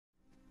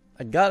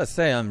I gotta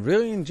say, I'm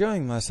really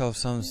enjoying myself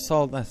some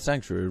Salt and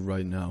Sanctuary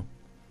right now.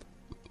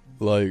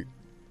 Like,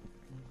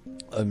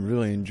 I'm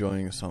really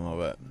enjoying some of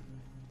it.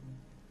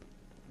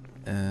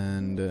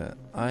 And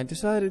I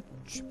decided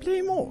to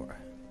play more.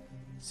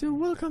 So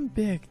welcome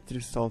back to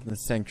the Salt and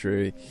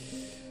Sanctuary,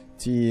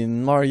 the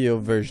Mario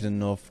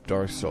version of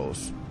Dark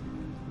Souls.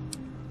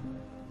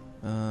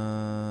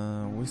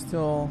 We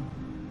still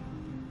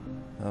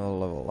have a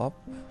level up,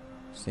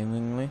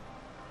 seemingly.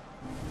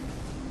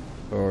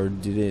 Or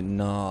did it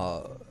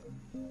not?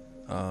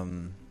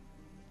 I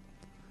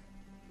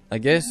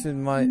guess it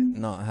might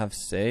not have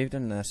saved,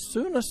 and as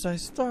soon as I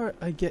start,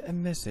 I get a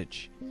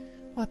message.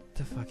 What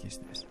the fuck is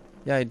this?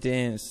 Yeah, I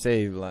didn't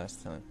save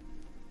last time.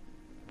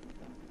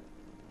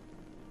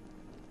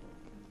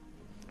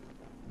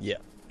 Yeah,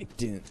 it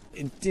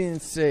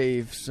didn't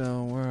save,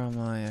 so where am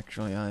I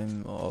actually?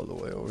 I'm all the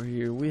way over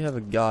here. We have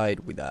a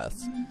guide with us.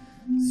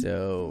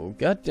 So,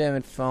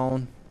 goddammit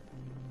phone.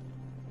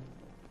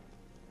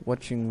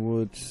 Watching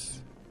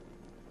Woods.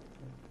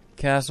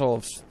 Castle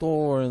of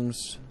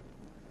Storms.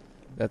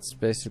 That's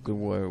basically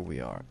where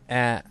we are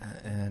at,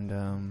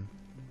 and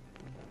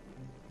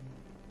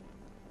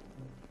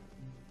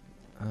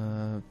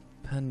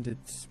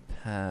Bandit's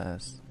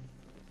Pass.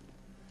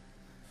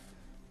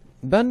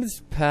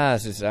 Bandit's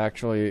Pass is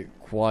actually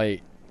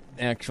quite...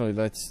 Actually,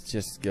 let's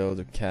just go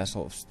to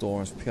Castle of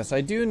Storms, because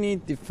I do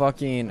need the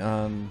fucking,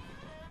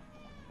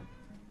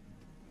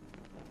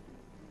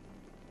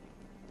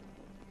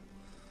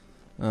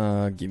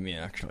 give me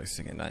actually a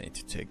second, I need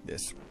to take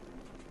this.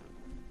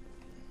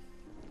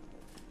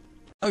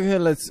 Okay,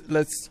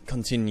 let's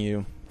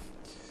continue.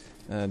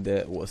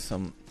 There was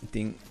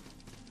something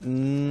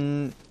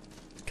kinda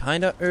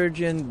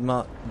urgent,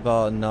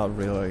 but not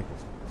really.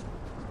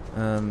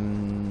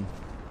 The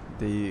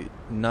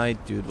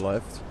night dude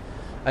left.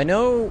 I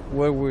know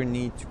where we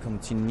need to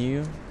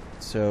continue,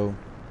 so.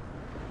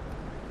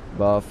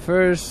 But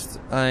first,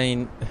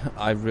 I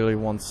really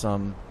want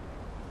some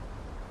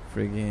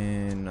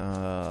friggin'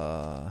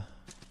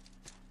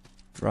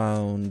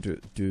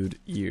 drowned dude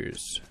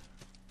ears.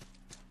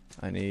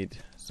 I need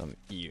some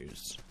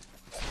ears.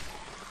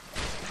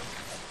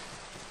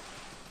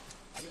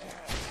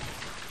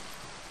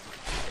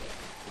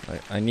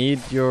 I need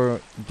your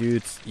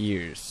dude's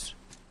ears.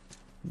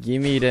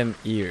 Give me them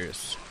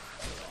ears.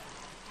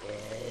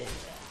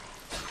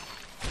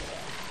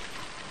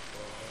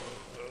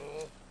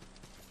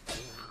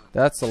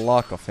 That's a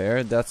lock of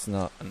hair. That's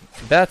not.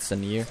 That's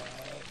an ear.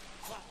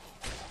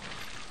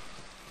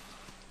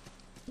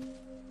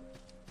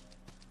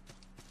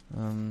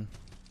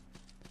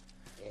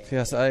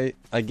 Because I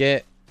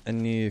get a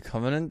new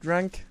Covenant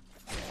rank,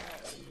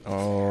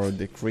 or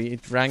the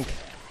Creed rank,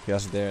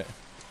 because the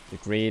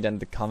Creed and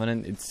the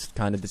Covenant, it's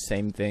kind of the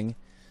same thing.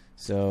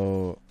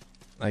 So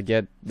I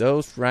get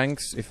those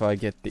ranks if I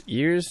get the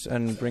ears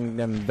and bring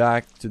them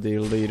back to the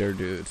leader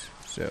dude.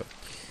 So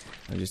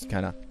I'm just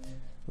kind of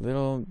a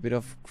little bit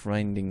of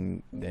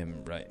grinding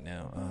them right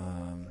now.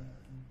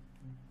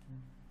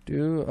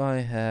 Do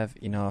I have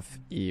enough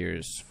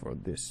ears for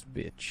this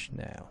bitch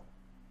now?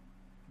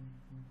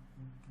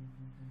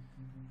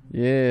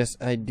 Yes,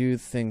 I do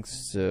think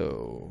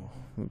so.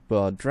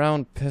 But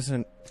drowned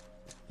peasant...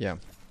 Yeah.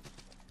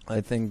 I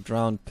think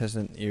drowned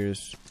peasant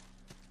ears...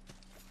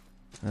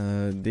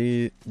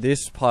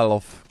 this pile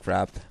of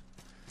crap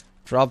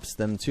drops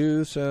them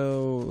too,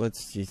 so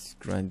let's just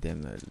grind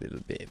them a little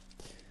bit.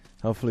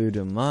 Hopefully you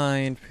don't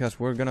mind, because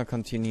we're gonna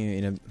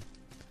continue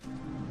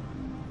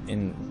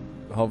in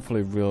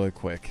hopefully really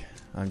quick.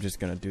 I'm just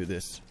gonna do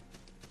this.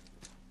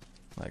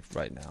 Like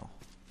right now.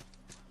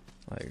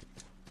 Like...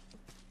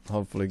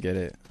 Hopefully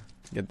get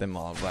them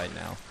all right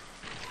now.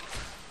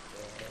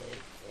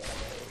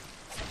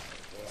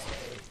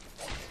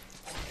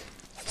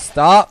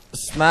 Stop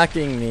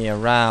smacking me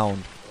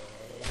around,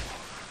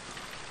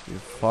 you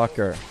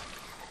fucker.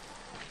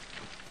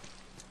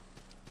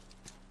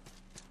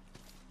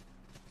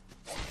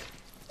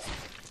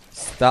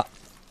 Stop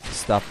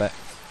it.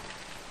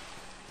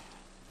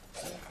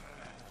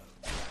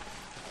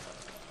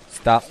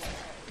 Stop.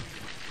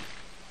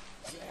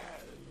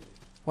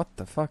 What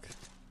the fuck?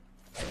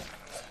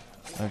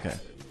 Okay.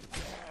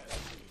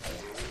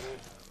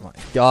 My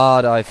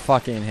god, I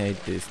fucking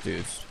hate these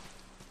dudes.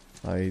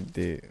 Like,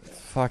 the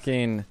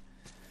fucking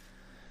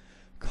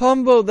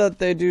combo that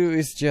they do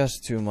is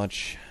just too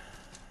much.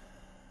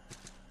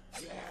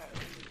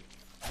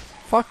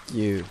 Fuck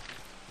you.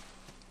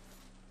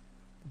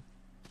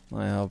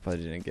 I hope I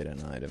didn't get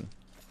an item.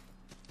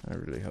 I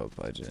really hope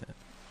I didn't.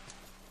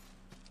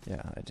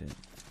 Yeah, I didn't.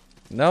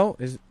 No,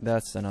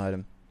 that's an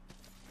item.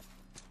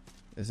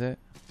 Is it?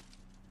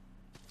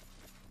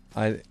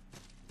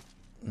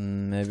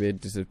 Maybe it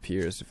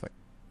disappears if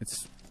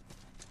it's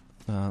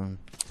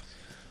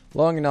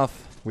long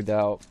enough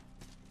without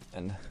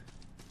an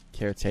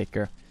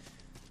caretaker.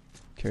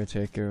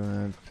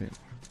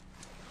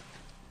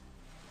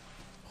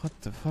 What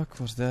the fuck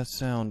was that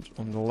sound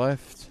on the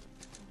left?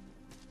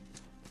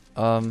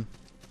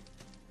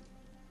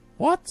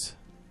 What?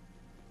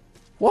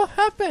 What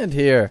happened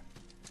here?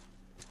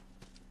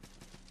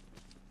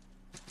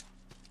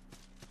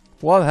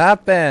 What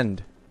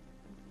happened?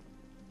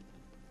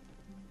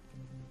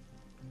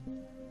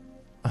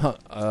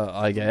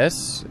 I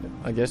guess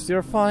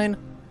you're fine.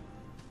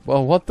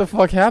 Well, what the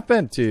fuck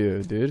happened to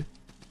you, dude?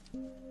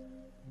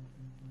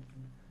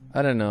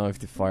 I don't know if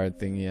the fire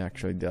thingy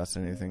actually does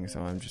anything,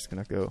 so I'm just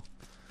gonna go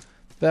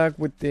back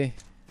with the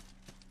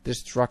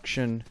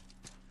destruction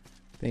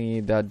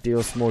thingy that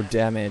deals more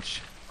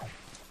damage.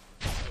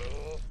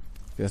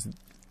 Because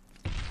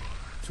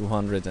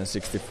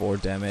 264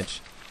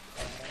 damage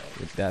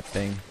with that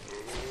thing.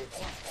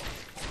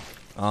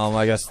 Oh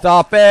my god,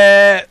 stop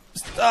it!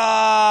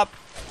 Stop!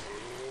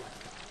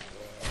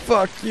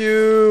 Fuck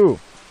you!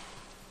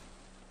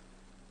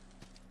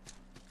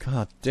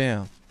 God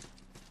damn.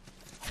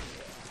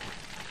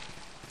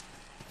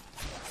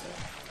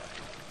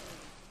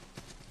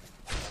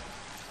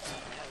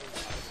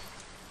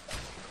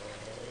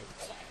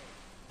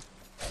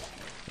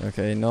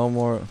 Okay, no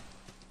more.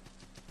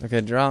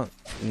 Okay, drown.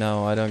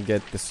 No, I don't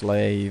get the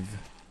slave.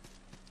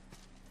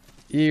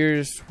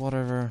 Ears,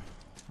 whatever.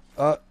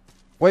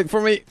 Wait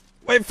for me!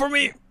 Wait for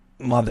me!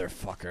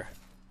 Motherfucker.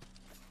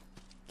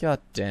 God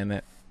damn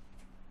it.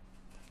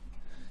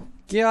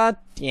 God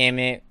damn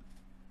it.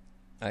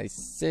 I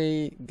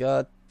say,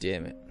 god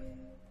damn it.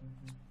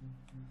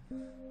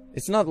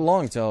 It's not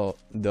long till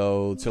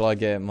I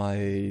get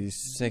my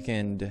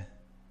second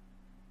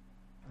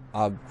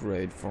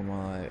upgrade for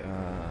my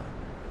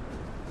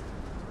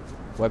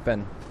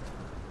weapon.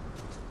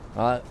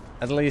 At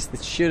least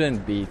it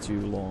shouldn't be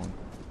too long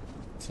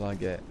till I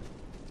get.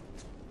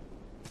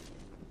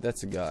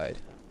 That's a guide.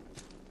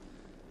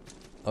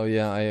 Oh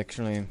yeah, I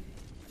actually,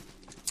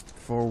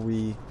 before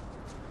we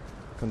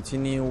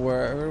continue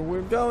where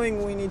we're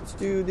going, we need to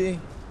do the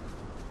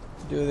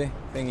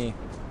thingy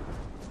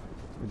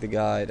with the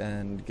guide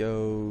and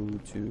go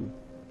to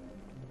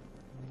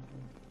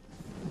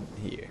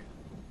here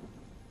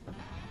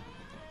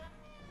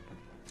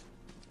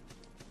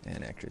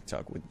and actually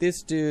talk with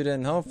this dude,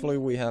 and hopefully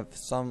we have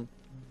some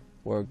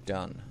work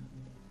done.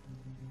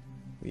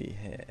 We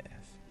have.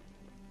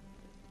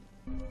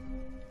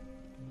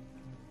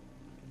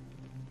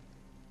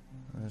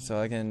 So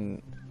I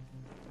can.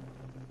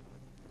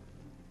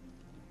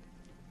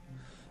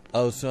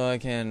 Oh, so I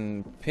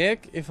can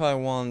pick if I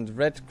want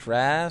red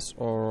grass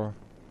or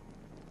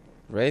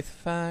wraith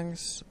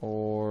fangs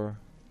or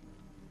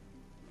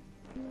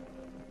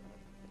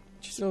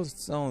chisel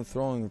stone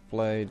throwing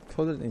blade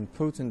coated in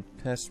potent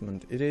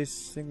pestment. It is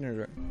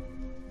signature.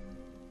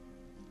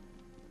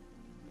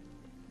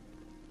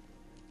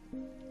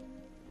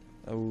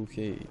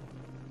 Okay.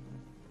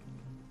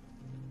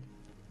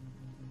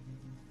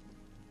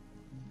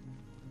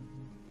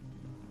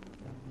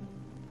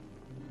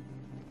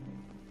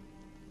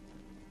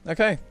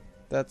 Okay,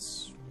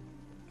 that's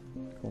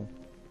cool.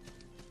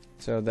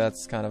 So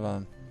that's kind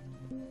of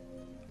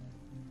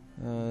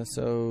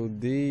so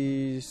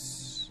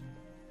these,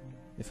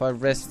 if I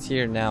rest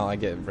here now, I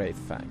get wraith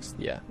fangs.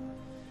 Yeah,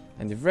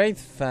 and the wraith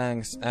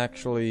fangs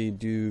actually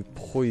do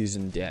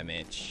poison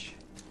damage.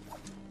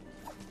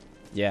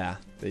 Yeah,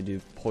 they do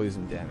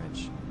poison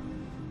damage,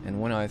 and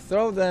when I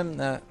throw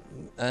them,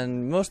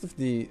 and most of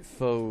the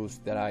foes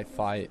that I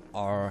fight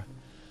are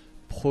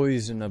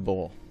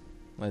poisonable.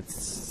 Let's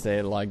say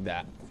it like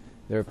that.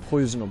 They're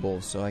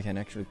poisonable, so I can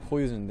actually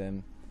poison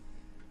them,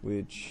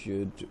 which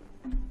should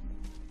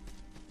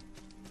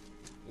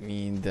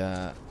mean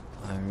that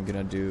I'm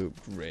gonna do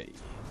great.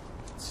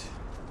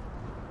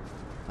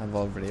 I've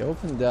already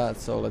opened that,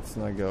 so let's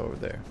not go over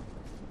there.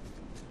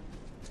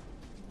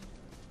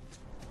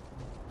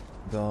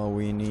 Though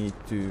we need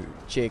to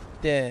check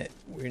that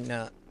we're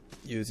not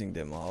using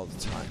them all the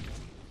time.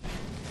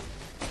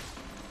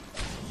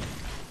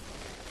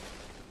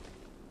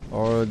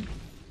 Or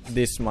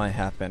this might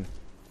happen.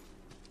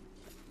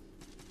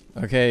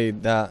 Okay,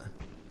 that.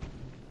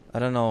 I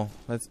don't know.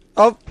 Let's.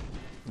 Oh!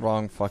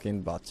 Wrong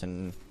fucking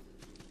button.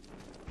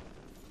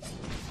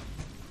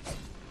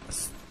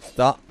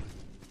 Stop.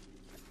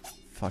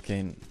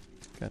 Fucking.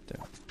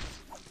 Goddamn.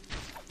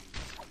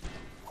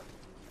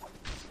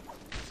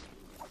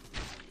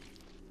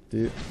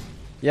 Dude.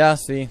 Yeah,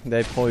 see?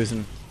 They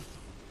poison.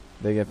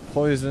 They get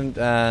poisoned,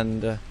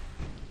 and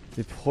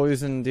the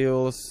poison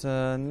deals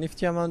a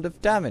nifty amount of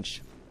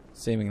damage.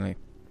 Seemingly.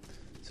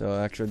 So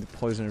actually the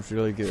poison is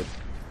really good.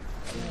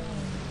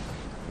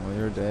 Oh,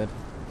 you're dead.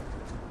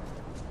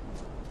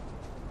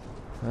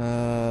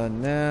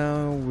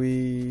 Now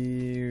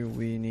we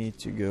need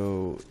to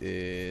go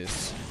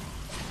is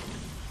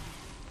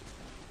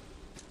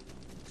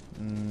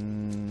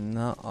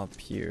not up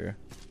here,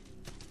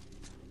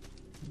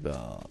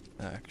 but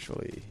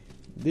actually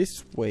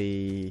this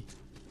way.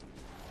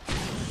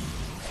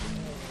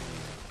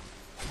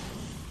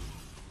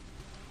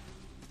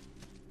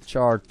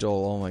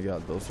 Chartel, oh my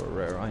god, those are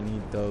rare. I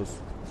need those.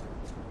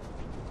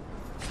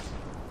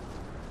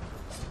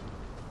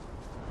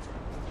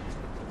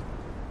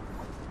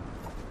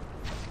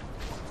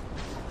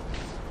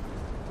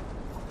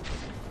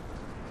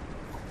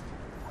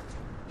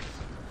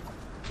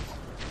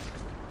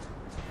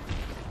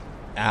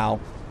 Ow.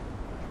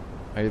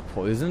 Are you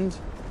poisoned?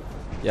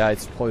 Yeah,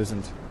 it's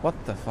poisoned. What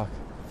the fuck?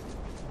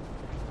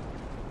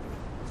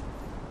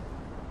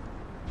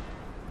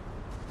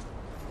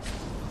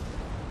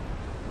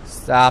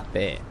 Stop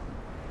it.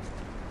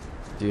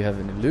 Do you have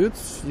any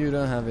loots? You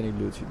don't have any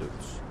looty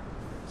loots.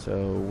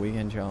 So we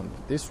can jump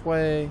this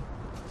way.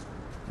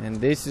 And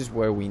this is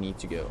where we need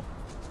to go.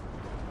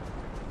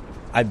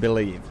 I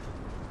believe.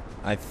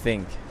 I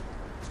think.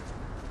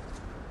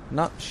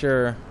 Not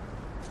sure.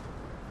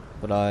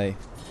 But I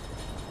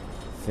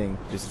think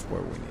this is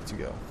where we need to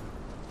go.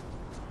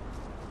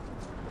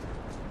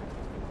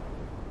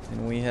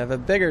 And we have a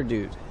bigger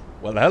dude.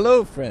 Well,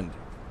 hello, friend.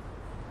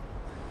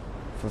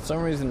 For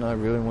some reason, I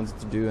really wanted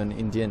to do an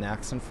Indian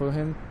accent for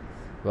him.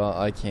 Well,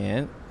 I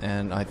can't,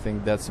 and I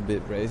think that's a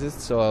bit racist,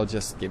 so I'll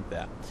just skip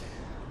that.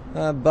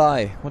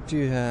 Bye. What do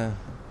you have?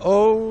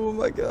 Oh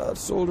my god,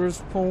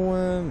 Soldier's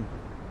Poem.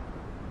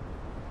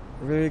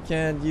 I really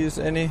can't use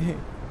any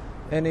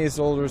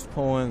Soldier's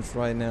Poems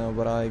right now,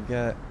 but I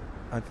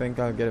think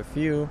I'll get a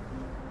few.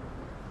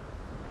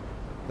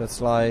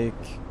 That's like...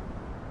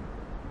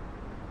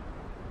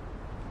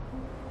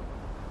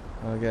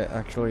 I'll get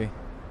actually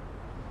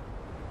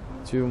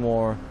 2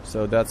 more,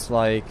 so that's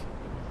like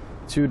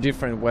 2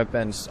 different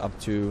weapons up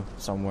to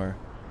somewhere.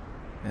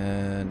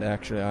 And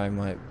actually I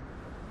might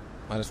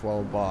as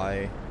well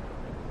buy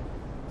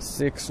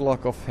 6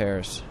 lock of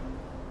hairs.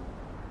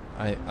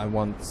 I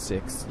want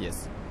 6,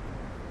 yes.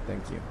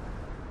 Thank you.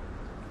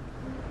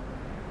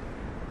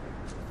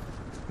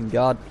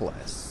 God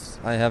bless.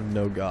 I have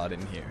no god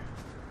in here.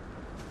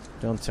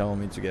 Don't tell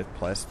me to get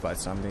blessed by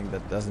something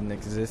that doesn't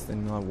exist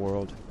in my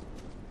world.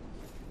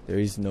 There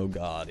is no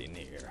god in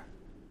here.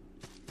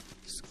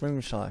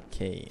 Scrimshaw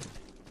Cane.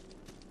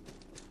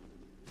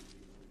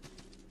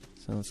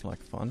 Sounds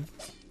like fun.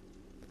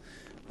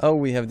 Oh,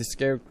 we have the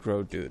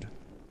scarecrow dude.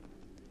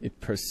 It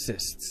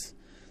persists.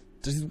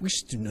 Does it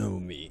wish to know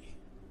me?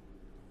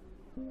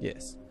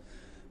 Yes.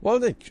 While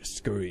they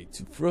scurry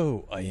to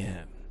throw, I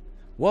am.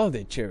 While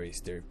they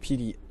cherish their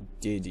petty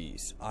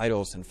deities,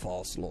 idols and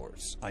false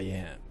lords, I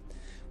am.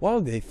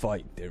 While they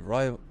fight their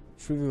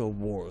trivial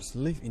wars,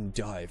 live and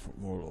die for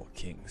mortal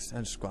kings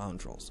and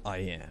scoundrels, I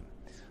am.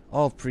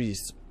 All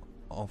priests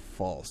of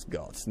false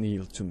gods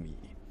kneel to me.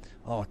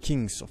 All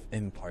kings of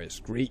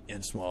empires, great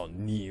and small,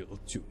 kneel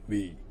to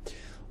me.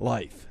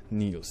 Life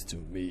kneels to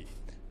me.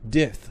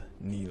 Death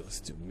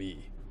kneels to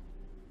me.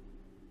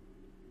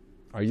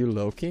 Are you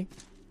Loki?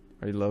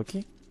 Are you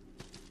Loki?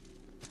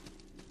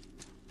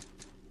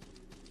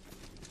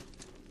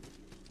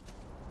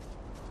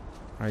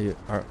 Are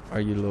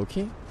you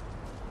Loki?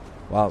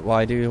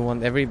 Why do you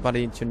want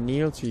everybody to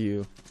kneel to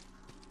you?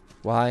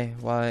 Why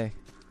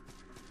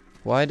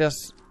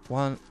does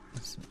one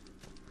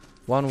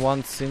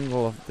want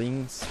symbol of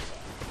things?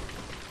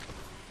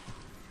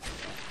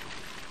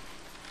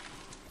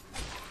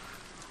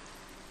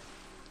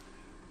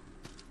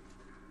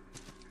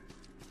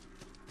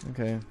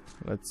 Okay,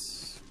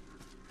 let's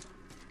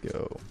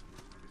go.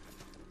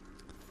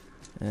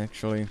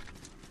 Actually,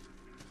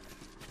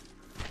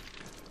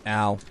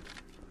 ow.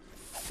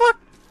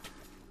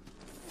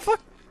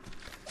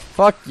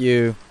 Fuck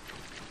you.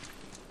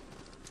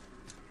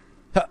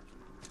 Huh.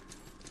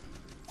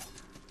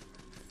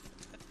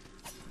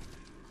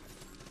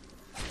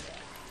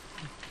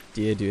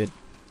 Dear dude.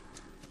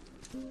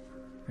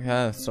 I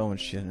have so much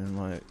shit in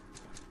my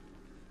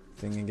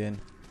thing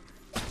again.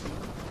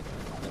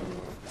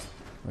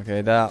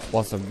 Okay, that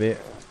was a bit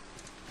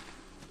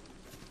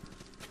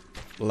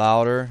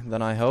louder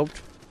than I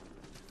hoped.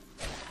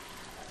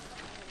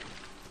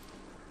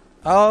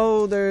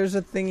 Oh, there's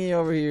a thingy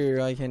over here.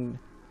 I can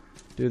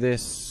do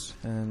this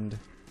and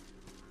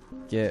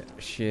get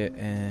shit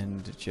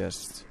and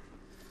just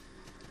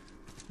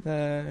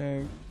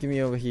give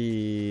me over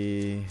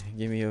here.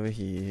 Give me over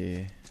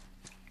here.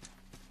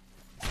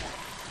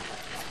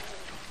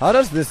 How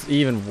does this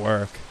even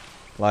work?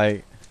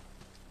 Like,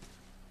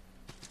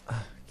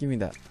 give me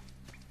that.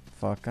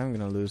 Fuck, I'm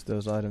gonna lose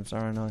those items,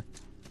 aren't I?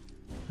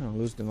 I'm gonna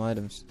lose them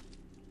items.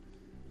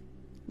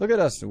 Look at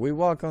us, we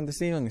walk on the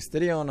ceiling,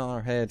 steady on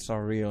our heads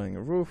are reeling.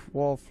 A roof,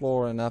 wall,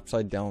 floor, and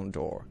upside down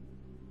door.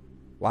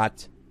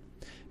 What?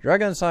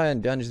 Dragon's eye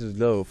and dungeons is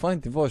low.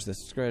 Find the voice that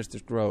scares to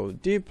grow.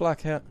 Deep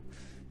black hell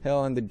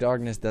and the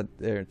darkness that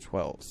there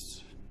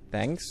dwells.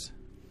 Thanks.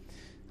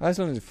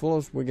 Iceland is full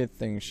of wicked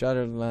things.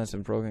 Shattered lands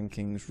and broken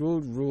kings.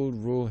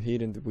 Rule.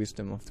 Hidden the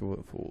wisdom of the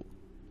fool.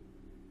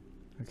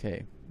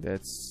 Okay,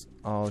 that's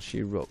all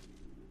she wrote.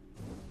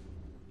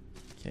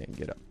 Can't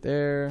get up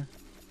there.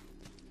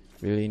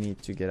 Really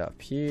need to get up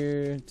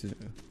here to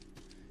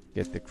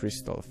get the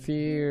crystal of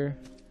fear.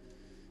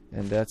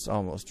 And that's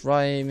almost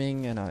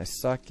rhyming, and I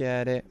suck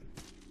at it.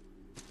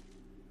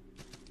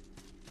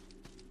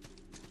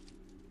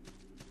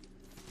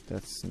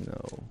 That's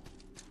no.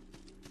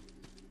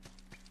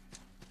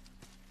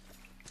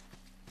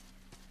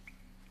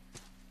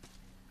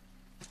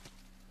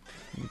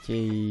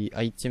 Okay,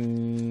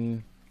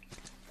 item.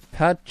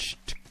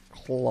 Patched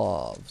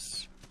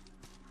gloves.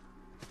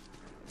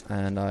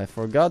 And I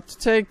forgot to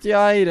take the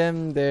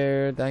item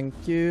there.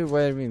 Thank you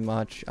very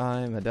much.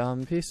 I'm a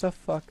dumb piece of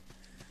fuck.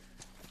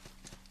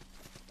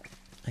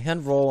 I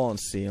can't roll on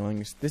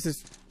ceilings. This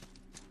is...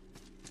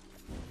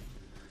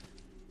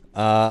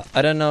 I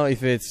don't know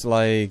if it's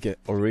like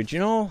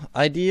original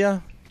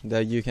idea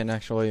that you can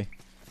actually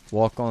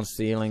walk on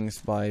ceilings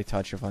by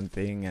touch of one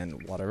thing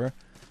and whatever.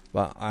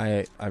 But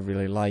I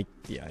really like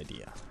the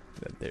idea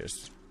that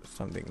there's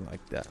something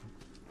like that.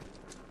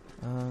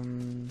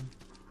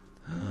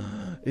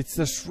 It's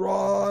a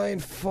shrine!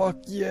 Fuck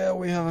yeah,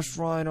 we have a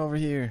shrine over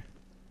here.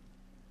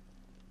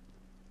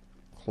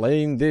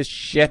 Claim this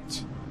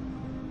shit!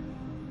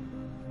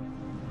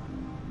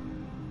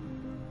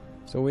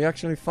 So we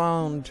actually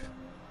found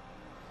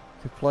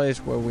the place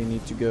where we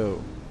need to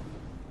go.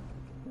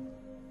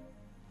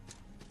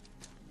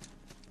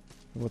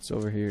 What's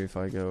over here if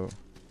I go?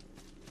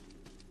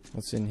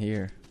 What's in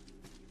here?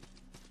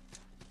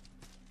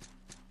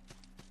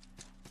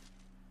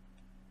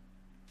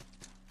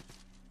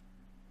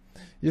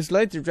 You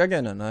slayed the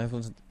dragon and I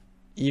wasn't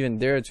even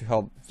there to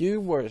help.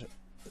 You were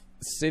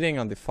sitting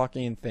on the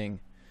fucking thing.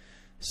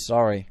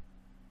 Sorry.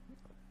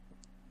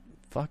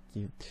 Fuck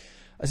you.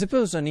 I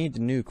suppose I need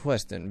a new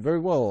quest then. Very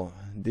well.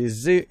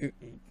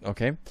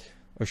 Okay.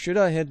 Or should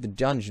I hit the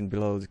dungeon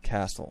below the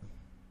castle?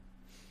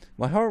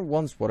 My heart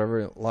wants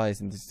whatever lies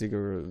in this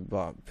digger,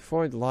 but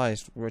before it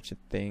lies, wretched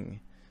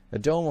thing. A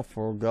dome of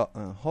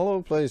forgotten,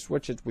 hollow place,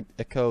 wretched with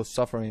echo,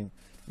 suffering,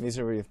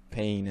 misery of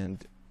pain,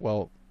 and,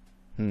 well,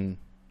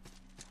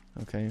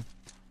 okay.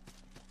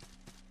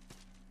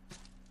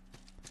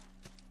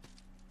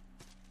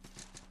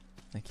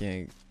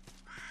 Okay.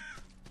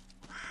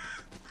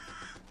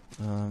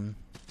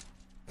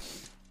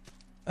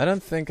 I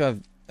don't think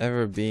I've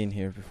ever been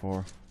here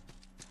before.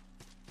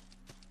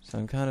 So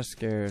I'm kind of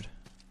scared.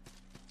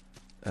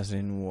 As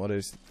in, what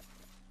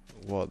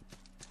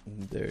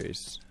there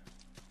is.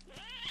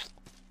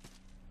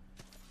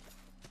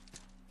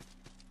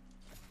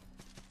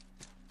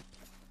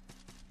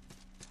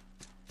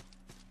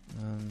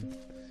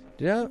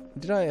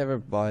 Did I ever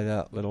buy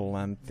that little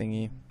lamp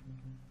thingy?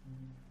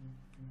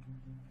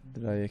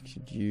 Did I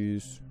actually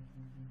use?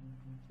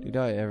 Did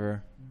I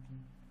ever?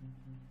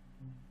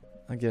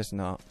 I guess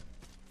not.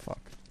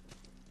 Fuck.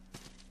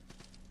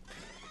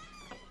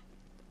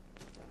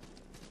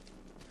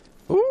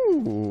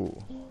 Ooh!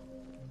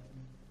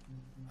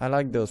 I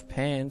like those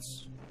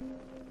pants.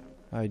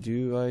 I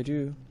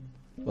do.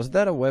 Was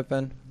that a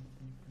weapon?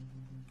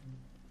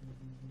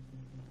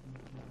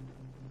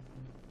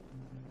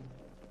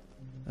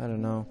 I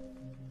don't know.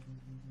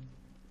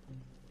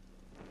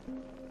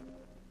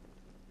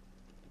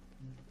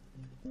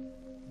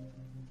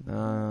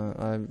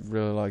 I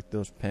really like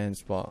those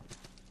pants, but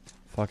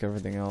fuck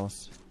everything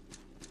else.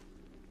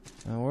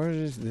 Now where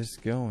is this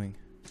going?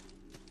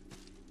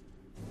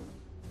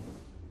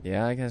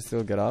 Yeah, I can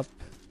still get up.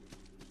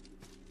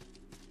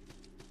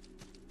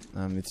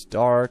 It's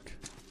dark.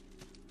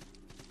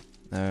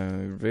 I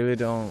really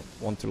don't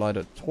want to light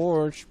a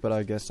torch, but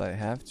I guess I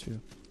have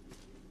to.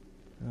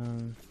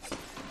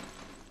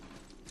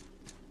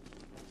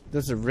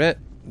 There's the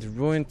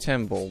ruined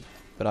temple,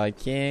 but I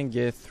can't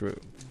get through.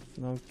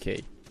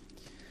 Okay.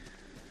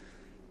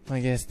 I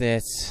guess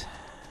that's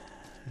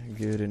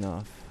good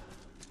enough.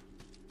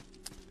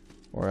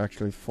 Or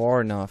actually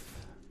far enough.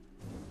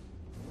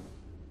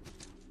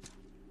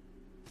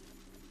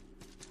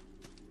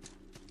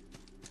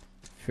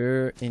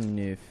 Fair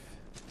enough.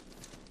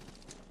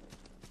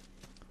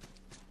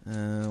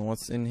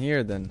 What's in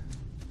here then?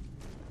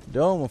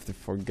 Dome of the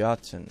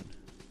Forgotten.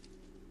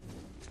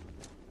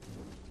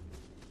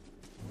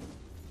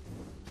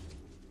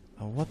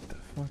 Oh, what the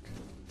fuck?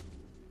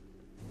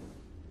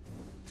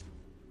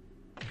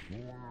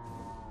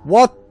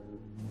 What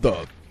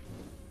the?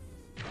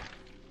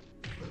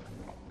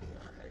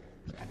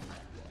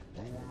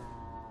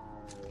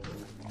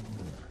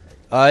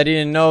 I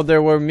didn't know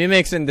there were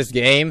mimics in this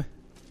game.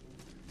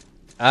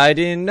 I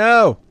didn't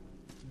know.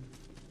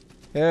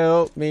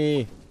 Help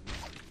me.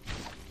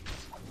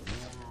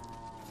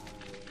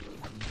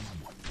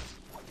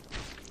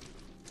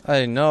 I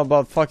didn't know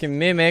about fucking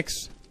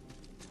mimics.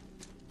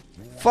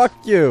 Fuck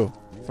you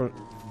for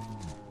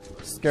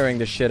scaring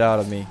the shit out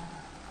of me.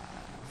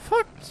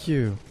 Fuck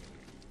you.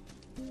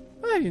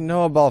 I didn't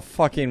know about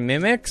fucking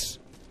mimics.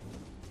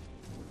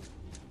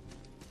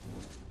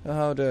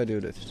 How do I do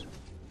this?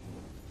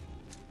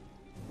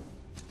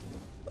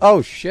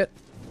 Oh shit.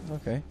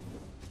 Okay.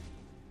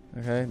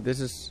 Okay, this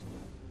is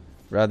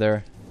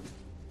rather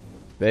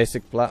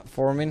basic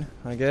platforming,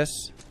 I guess.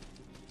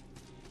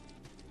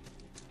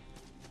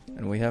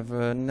 And we have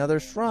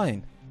another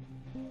shrine.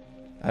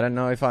 I don't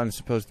know if I'm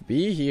supposed to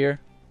be here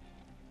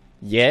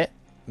yet,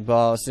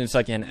 but since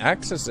I can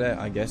access it,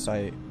 I guess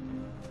I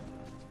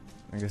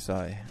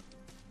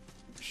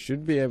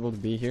should be able to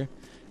be here.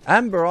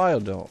 Amber Isle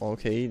though,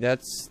 okay,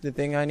 that's the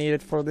thing I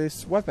needed for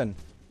this weapon.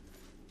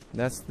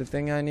 That's the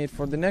thing I need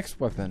for the next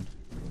weapon.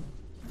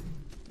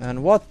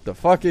 And what the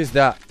fuck is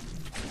that?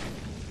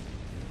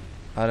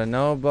 I don't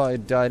know, but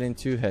it died in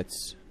 2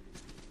 hits.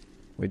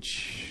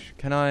 Which,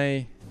 can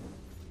I?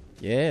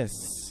 Yes.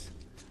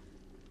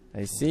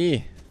 I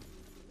see.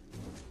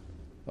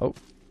 Oh,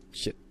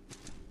 shit.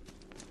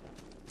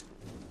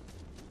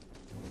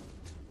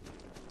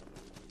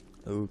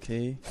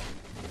 Okay.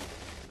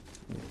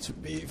 Need to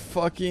be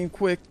fucking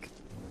quick.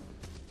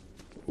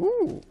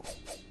 Ooh.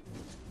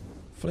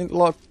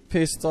 Flintlock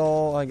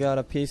pistol. I got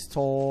a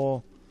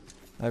pistol.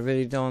 I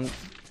really don't...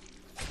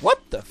 What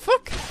the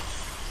fuck?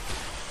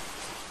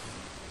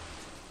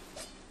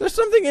 There's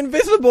something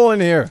invisible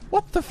in here.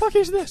 What the fuck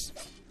is this?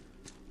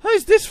 How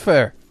is this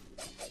fair?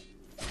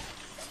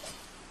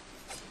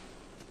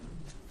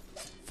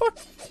 Fuck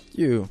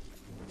you.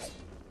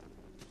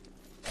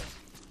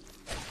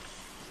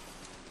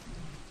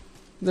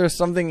 There's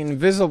something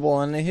invisible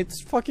and it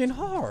hits fucking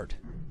hard.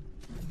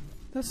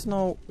 That's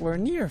nowhere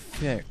near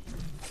fair.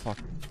 Fuck.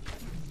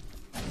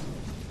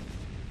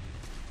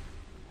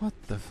 What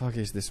the fuck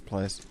is this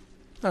place?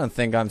 I don't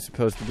think I'm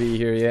supposed to be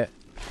here yet.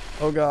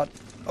 Oh god.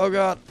 Oh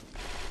god.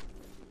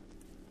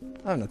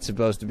 I'm not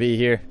supposed to be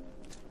here.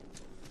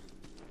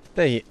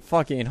 They hit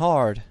fucking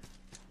hard.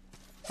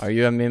 Are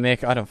you a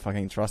mimic? I don't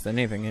fucking trust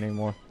anything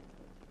anymore.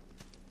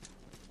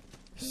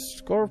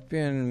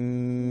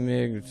 Scorpion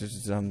mig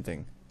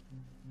something.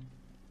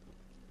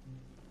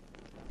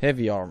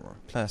 Heavy armor,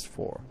 class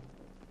 4.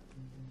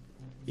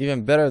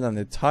 Even better than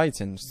the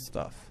Titan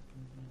stuff.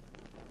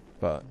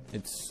 But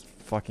it's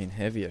fucking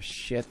heavy as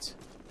shit.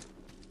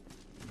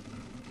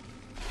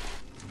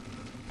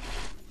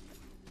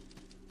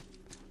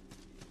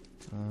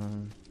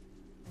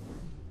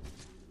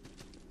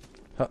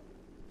 Huh.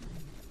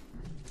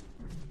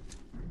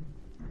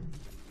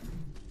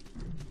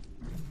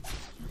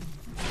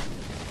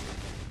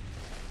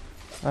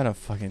 I don't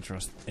fucking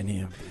trust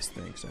any of these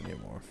things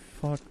anymore.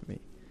 Fuck me.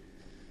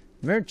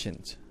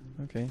 Merchant.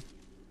 Okay.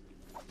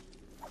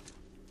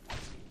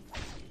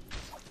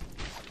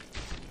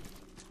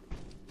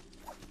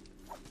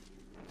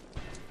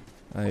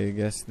 I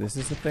guess this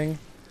is the thing.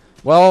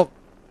 Well,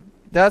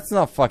 that's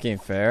not fucking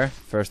fair,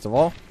 first of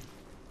all.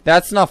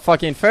 That's not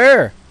fucking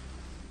fair!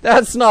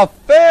 That's not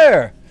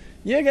fair!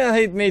 You can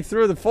hit me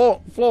through the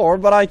floor,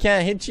 but I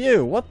can't hit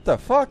you. What the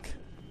fuck?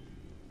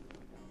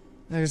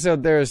 So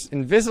there's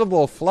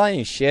invisible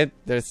flying shit.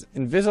 There's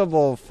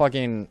invisible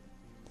fucking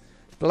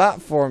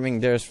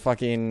platforming. There's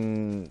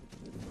fucking...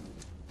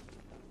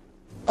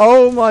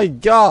 Oh my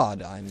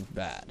god, I'm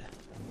bad.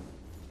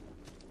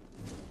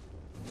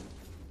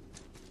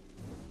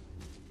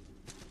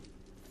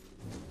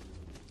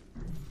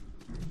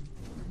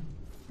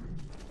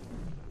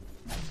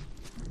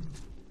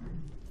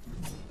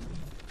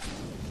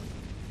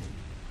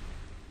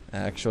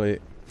 Actually...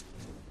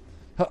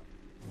 Huh.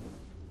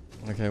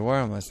 Okay, where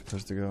am I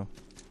supposed to go?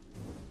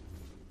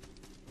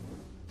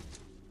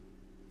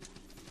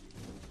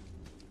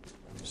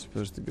 I'm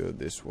supposed to go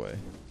this way.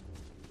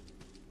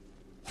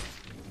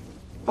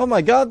 Oh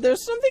my god,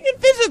 there's something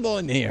invisible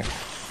in here!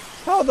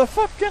 How the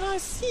fuck can I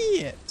see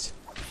it?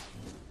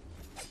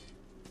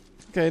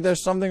 Okay,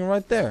 there's something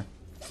right there.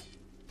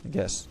 I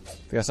guess.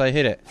 Because I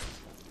hit it.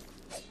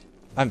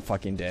 I'm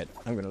fucking dead.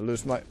 I'm gonna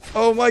lose my...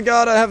 Oh my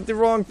god, I have the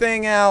wrong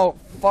thing out!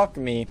 Fuck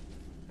me.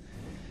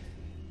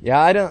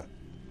 Yeah, I don't...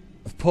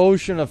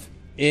 Potion of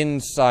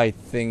insight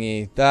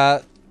thingy.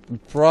 That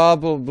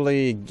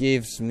probably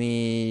gives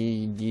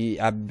me the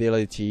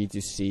ability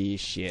to see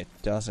shit,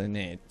 doesn't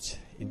it?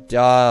 It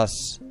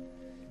does.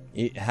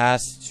 It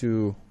has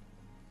to.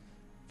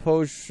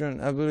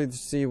 Potion ability to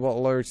see what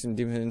lurks in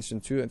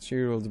dimension 2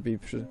 material to be...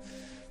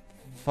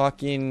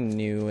 Fucking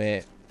knew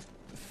it.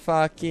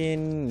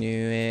 Fucking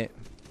knew it.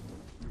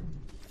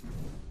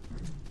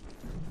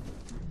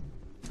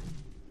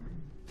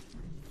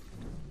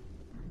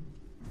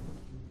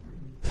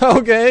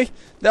 Okay,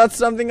 that's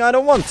something I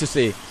don't want to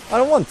see. I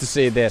don't want to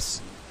see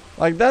this.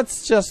 Like,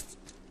 that's just...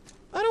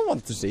 I don't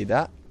want to see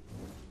that.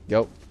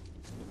 Go.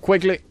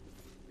 Quickly.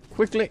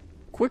 Quickly.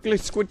 Quickly,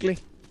 squickly.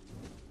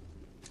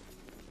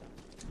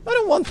 I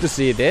don't want to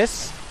see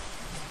this.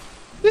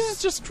 This is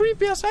just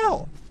creepy as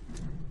hell.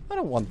 I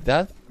don't want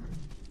that.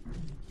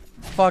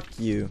 Fuck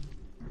you.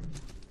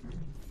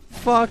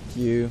 Fuck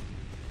you.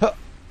 Huh.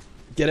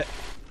 Get it.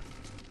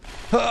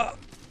 Huh.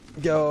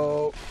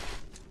 Go.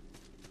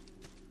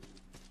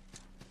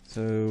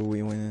 So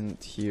we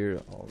went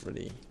here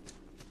already.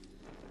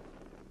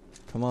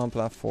 Come on,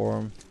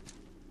 platform.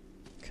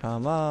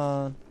 Come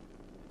on.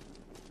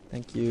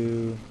 Thank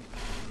you.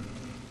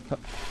 Huh.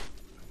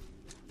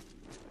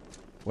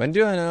 When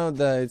do I know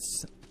that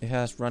it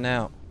has run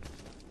out?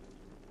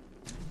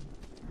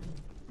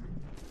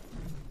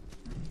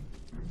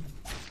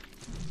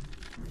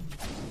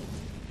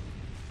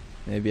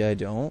 Maybe I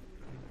don't.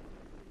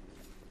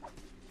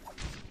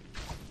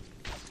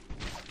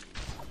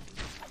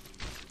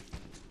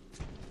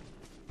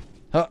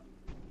 Huh.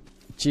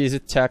 Cheese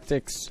it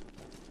tactics.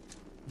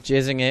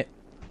 Jizzing it.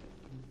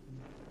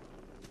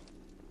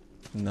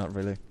 Not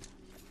really.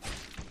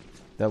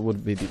 That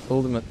would be the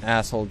ultimate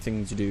asshole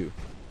thing to do.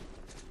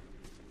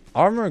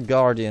 Armor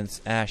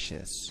Guardian's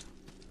ashes.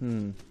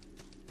 What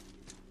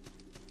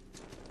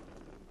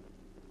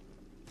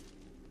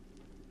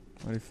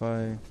if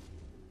I...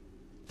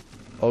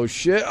 Oh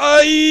shit,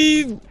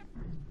 I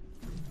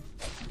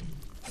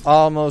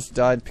almost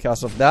died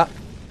because of that.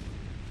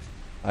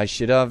 I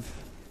should have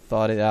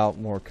thought it out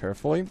more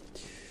carefully.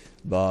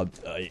 But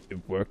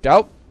it worked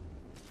out.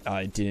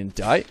 I didn't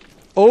die.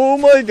 Oh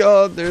my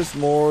god, there's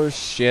more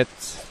shit.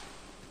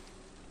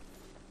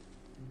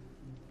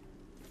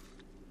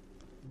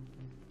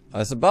 I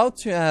was about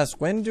to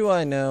ask, when do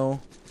I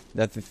know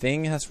that the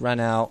thing has run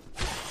out?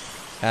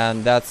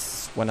 And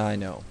that's when I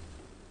know.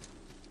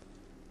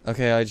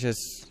 Okay, I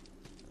just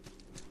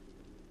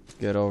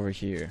get over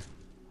here.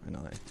 And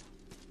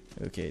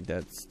okay,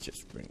 that's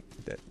just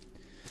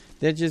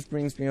that just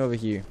brings me over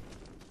here.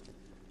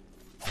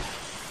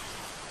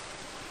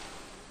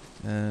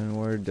 And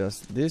where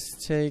does this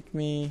take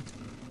me?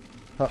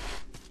 Huh.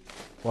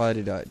 Why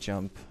did I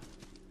jump?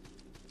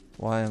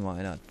 Why am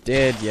I not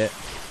dead yet?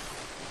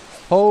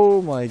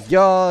 Oh my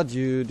god,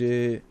 you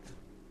did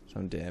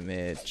some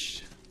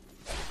damage.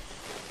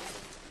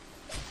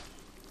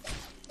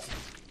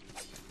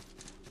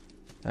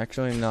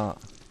 Actually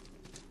not.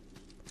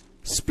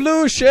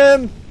 Sploosh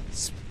him!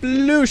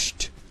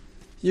 Splooshed!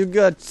 You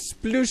got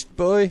splooshed,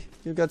 boy.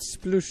 You got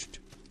splooshed.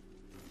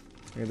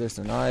 Okay, there's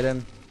an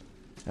item.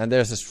 And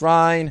there's a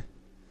shrine.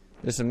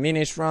 There's a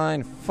mini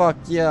shrine. Fuck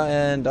yeah,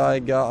 and I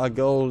got a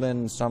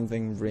golden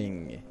something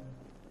ring.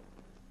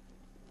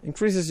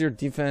 Increases your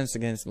defense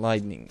against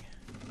lightning.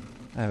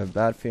 I have a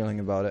bad feeling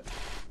about it.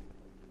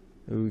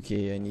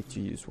 Okay, I need to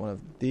use one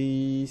of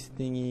these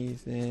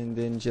thingies and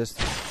then just...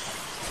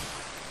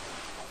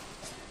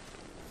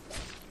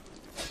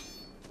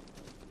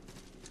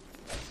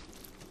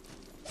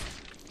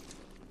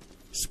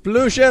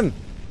 Sploosh him!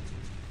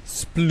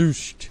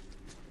 Splooshed.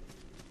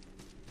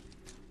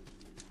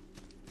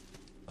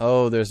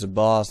 Oh, there's a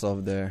boss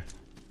over there.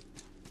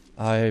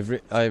 I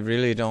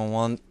really don't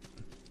want...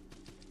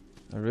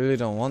 I really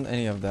don't want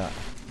any of that.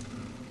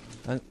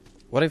 And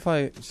what if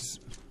I just...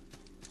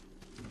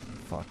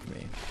 Fuck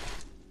me.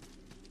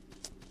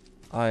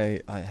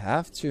 I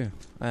have to.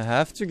 I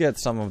have to get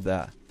some of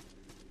that.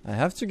 I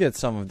have to get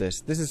some of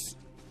this. This is...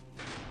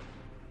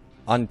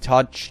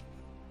 Untouched.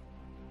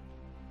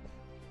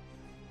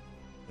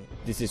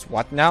 This is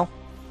what now?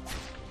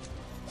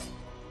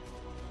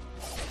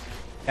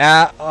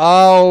 Ah,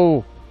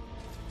 oh!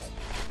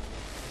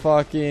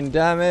 Fucking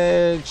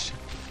damage!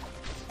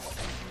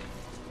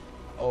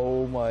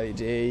 Oh my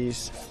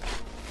days.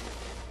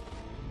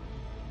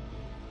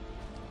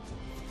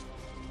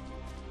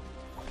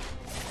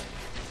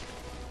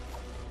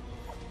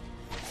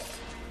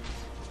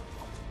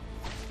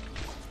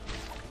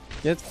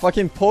 Get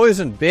fucking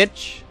poisoned,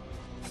 bitch!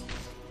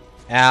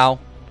 Ow.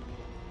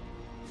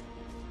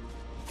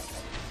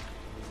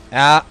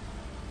 Ah.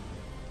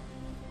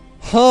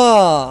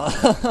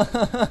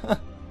 Huh.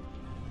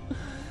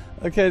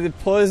 Okay, the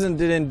poison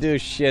didn't do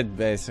shit,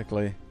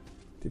 basically.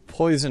 The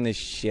poison is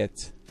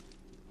shit.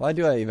 Why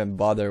do I even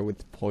bother with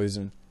the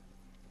poison?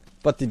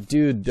 But the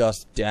dude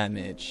does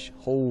damage.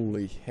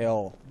 Holy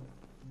hell.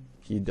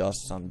 He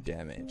does some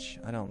damage.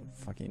 I don't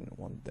fucking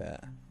want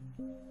that.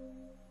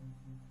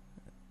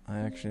 I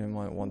actually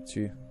might want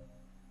to...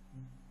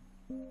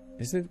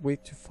 Is it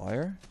weak to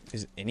fire?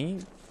 Is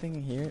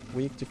anything here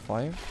weak to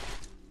fire?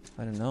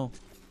 I don't know.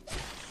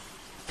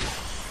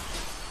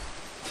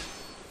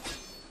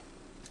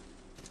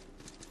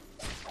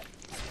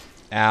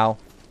 Ow.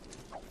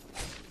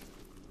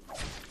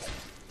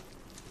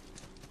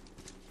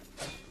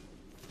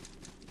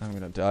 I'm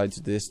gonna die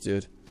to this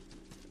dude.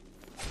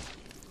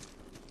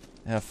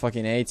 I have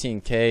fucking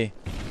 18k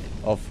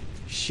of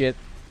shit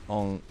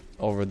on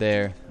over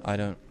there. I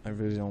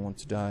really don't want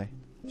to die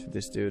to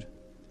this dude.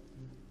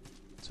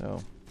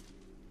 So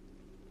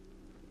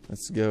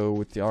let's go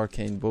with the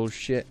arcane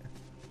bullshit.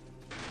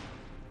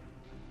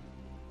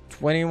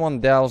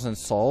 21,000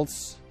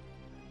 salts.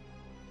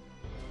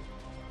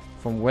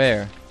 From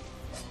where?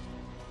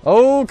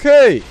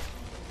 Okay!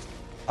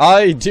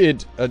 I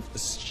did a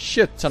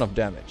shit ton of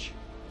damage.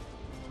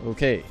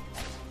 Okay.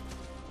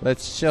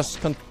 Let's just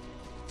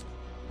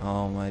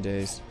oh my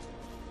days.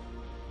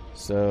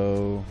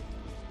 So...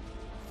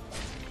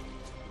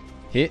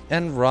 hit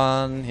and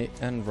run, hit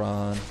and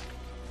run.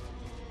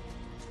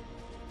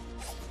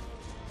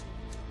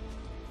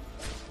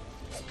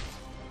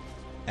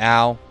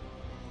 Ow.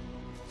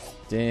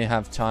 Didn't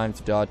have time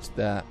to dodge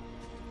that.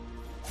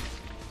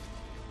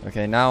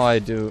 Okay, now I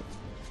do.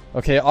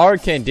 Okay,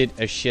 Arcane did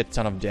a shit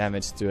ton of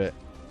damage to it.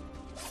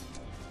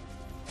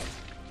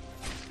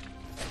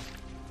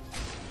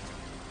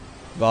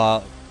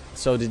 But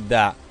so did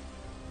that.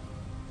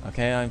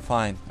 Okay, I'm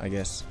fine, I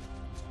guess.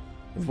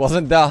 It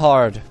wasn't that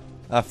hard,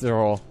 after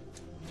all.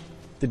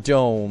 The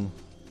dome.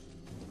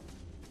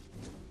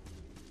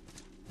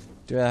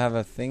 Do I have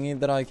a thingy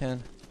that I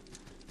can?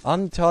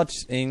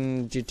 Untouched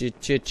in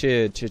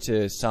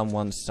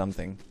someone's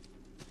something.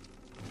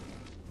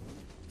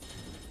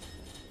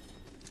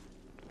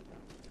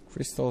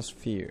 Crystal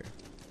sphere.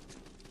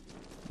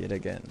 Yet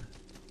again.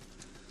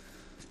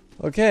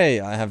 Okay,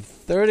 I have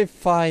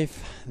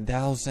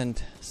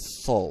 35,000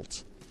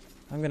 salt.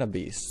 I'm gonna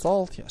be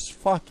salty as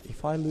fuck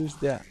if I lose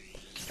that.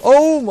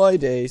 Oh my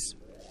days.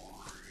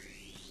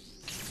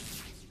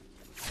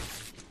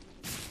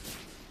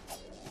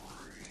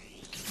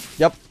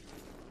 Yep.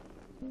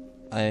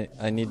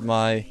 I need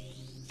my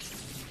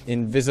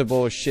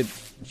invisible shit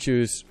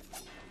shoes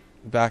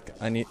back.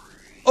 I need...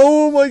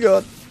 Oh my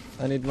god!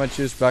 I need my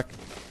shoes back.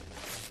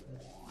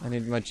 I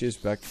need my shoes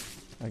back,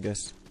 I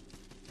guess.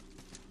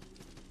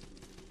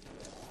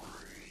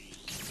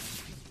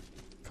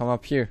 Come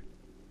up here.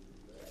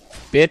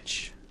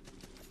 Bitch.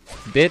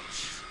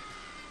 Bitch.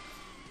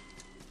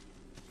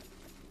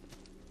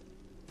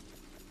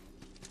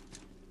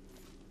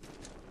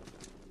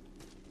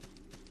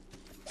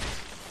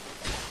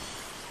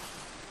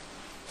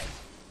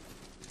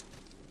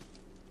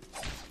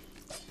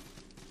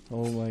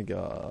 Oh my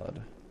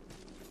god.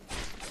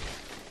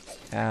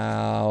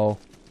 Ow.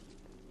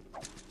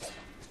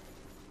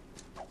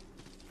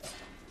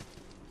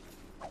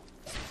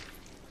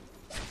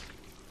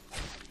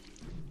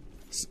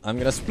 I'm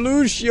gonna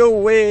sploosh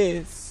your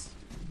ways.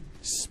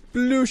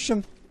 Sploosh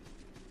 'em.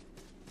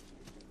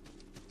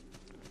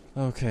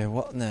 Okay,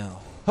 what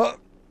now? Huh.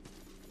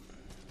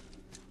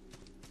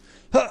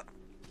 Huh.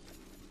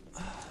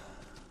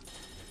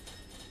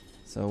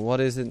 So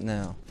what is it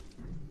now?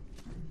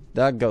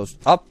 That goes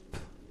up.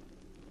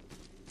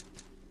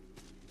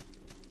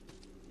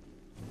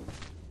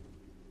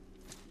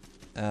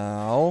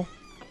 Ow.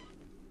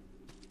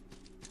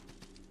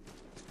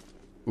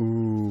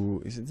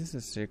 Ooh, is this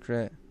a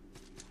secret?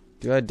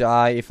 Do I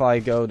die if I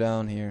go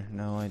down here?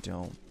 No, I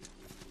don't.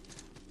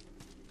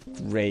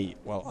 Great.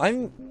 Well,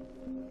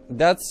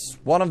 that's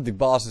one of the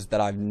bosses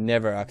that I've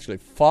never actually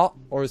fought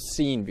or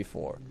seen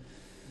before.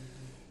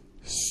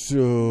 So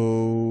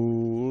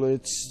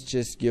let's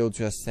just go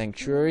to a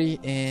sanctuary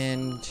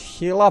and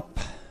heal up.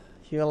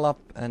 Heal up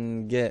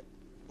and get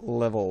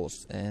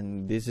levels.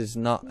 And this is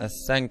not a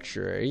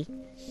sanctuary.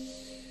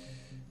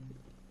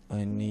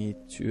 I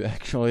need to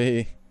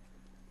actually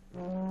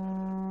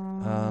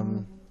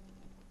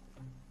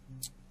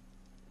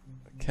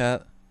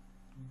cat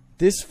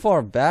this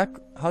far back?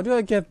 How do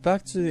I get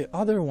back to the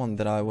other one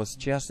that I was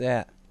just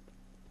at?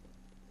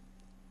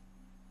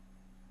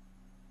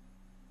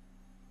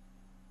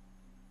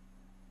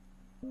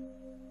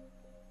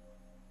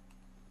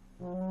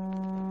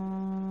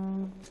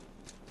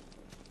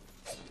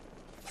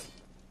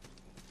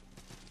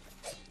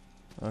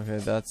 Okay,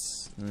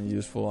 that's a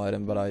useful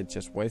item, but I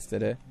just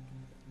wasted it.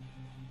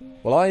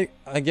 Well,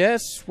 I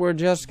guess we're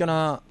just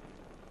gonna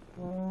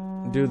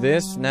do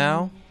this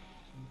now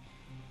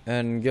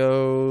and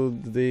go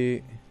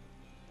the...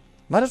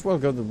 Might as well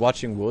go to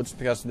Watching Woods,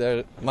 because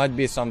there might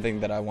be something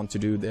that I want to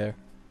do there.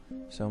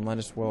 So might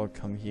as well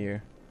come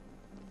here.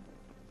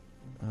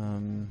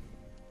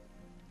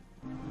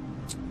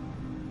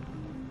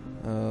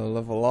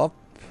 Level up.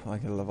 I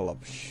can level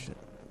up shit,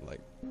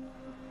 like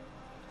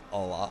a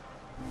lot,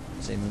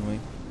 seemingly.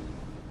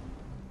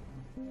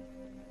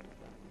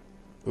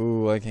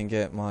 Ooh, I can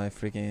get my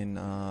freaking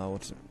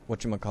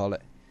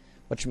whatchamacallit.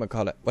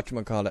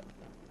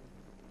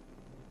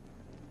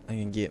 I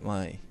can get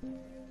my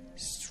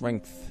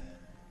strength.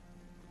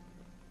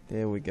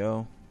 There we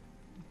go.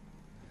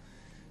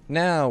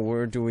 Now,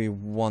 where do we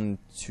want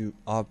to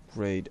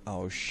upgrade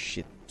our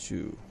shit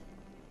to?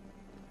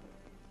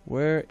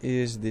 Where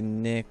is the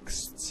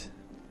next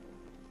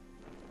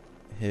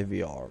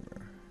heavy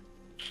armor?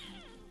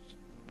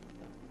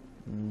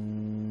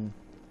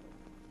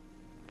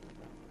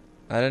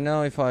 I don't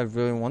know if I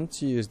really want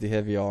to use the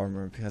heavy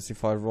armor, because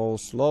if I roll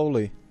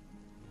slowly...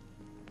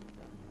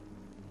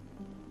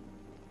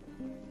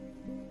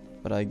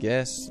 But I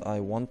guess I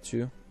want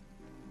to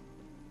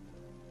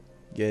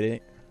get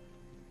it.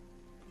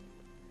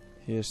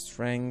 Here's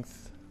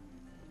strength.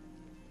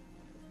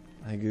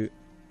 I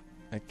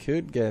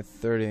could get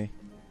 30.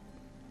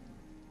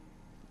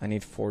 I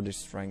need 40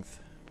 strength,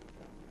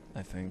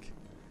 I think.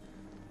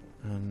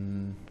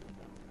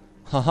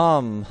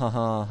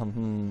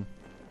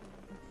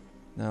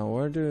 Now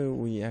where do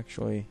we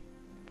actually...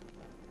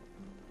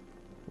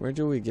 Where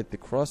do we get the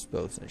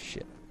crossbows and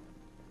shit?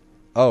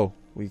 Oh,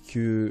 we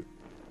could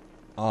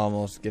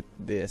almost get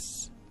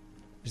this.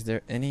 Is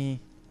there any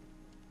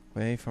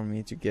way for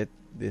me to get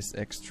this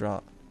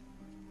extra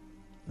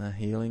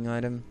healing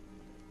item?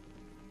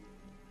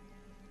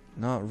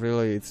 Not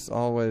really, it's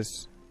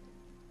always...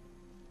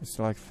 It's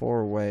like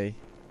 4-way.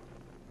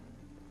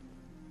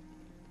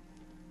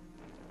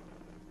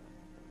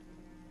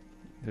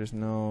 There's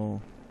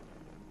no...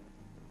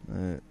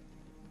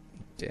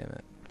 damn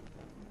it.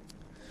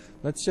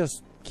 Let's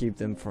just keep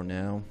them for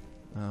now.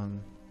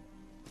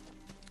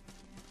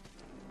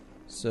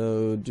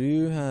 So, do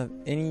you have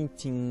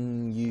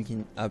anything you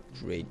can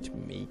upgrade,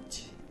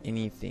 mate?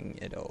 Anything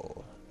at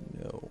all?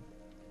 No.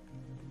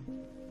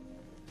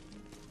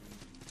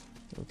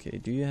 Okay,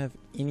 do you have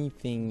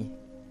anything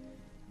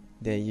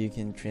that you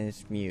can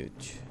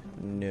transmute?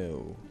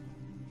 No.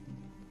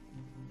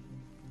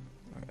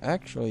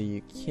 Actually,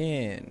 you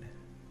can.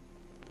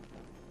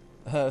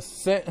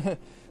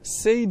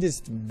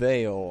 Sadist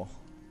Veil.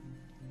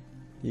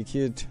 You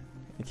could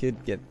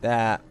get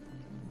that,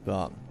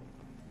 but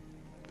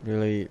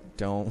really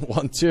don't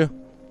want to.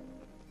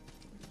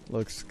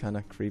 Looks kind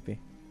of creepy.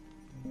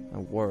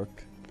 At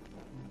work.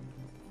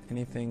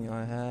 Anything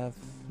I have?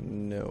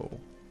 No.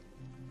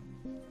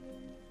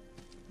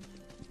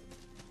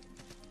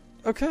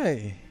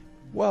 Okay.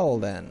 Well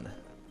then.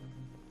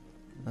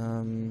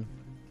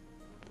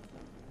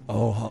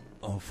 Oh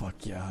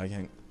fuck yeah, I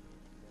can.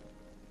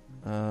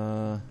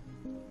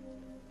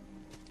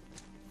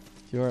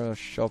 You're a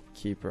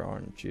shopkeeper,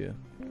 aren't you?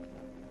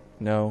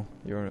 No,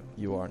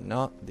 you are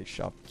not the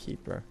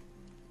shopkeeper.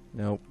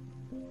 Nope.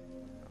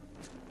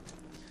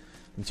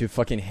 I'm too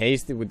fucking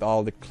hasty with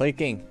all the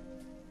clicking.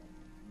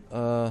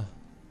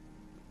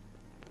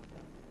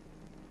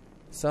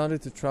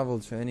 Decided to travel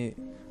to any.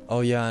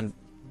 Oh yeah, and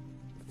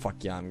fuck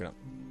yeah, I'm gonna.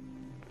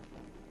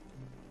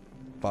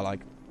 But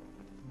like,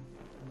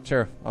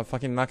 sure, I'm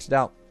fucking maxed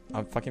out.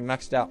 I'm fucking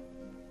maxed out.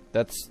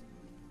 That's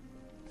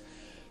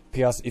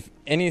because if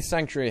any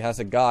sanctuary has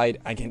a guide,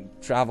 I can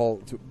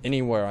travel to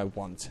anywhere I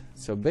want.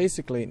 So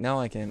basically, now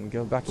I can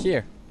go back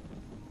here.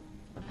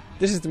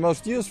 This is the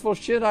most useful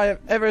shit I have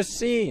ever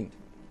seen.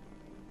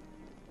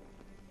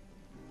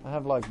 I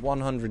have like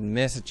 100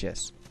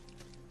 messages.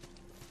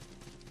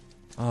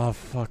 Oh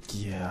fuck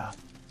yeah.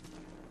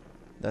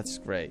 That's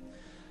great.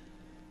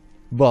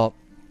 But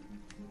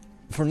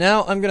for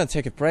now I'm gonna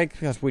take a break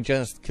because we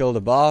just killed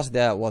a boss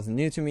that was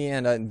new to me,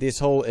 and this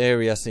whole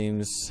area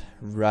seems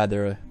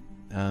rather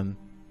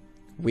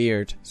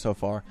weird so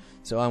far.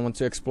 So I want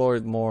to explore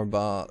it more,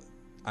 but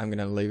I'm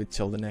gonna leave it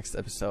till the next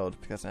episode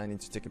because I need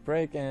to take a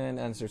break and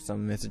answer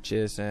some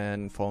messages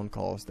and phone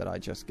calls that I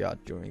just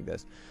got during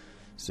this.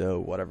 So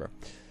whatever.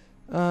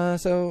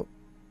 So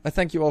I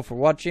thank you all for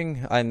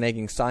watching. I'm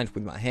making signs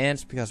with my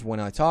hands because when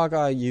I talk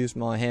I use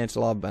my hands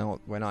a lot, but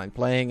when I'm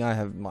playing I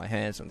have my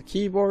hands on the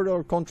keyboard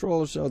or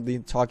controller, so the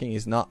talking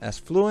is not as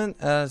fluent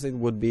as it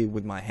would be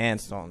with my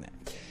hands on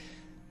it,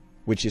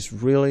 which is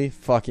really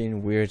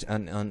fucking weird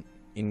and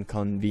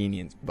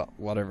inconvenient, but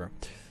whatever.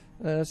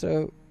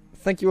 So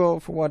thank you all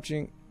for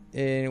watching,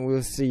 and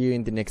we'll see you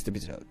in the next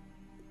episode.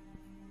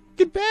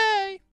 Goodbye.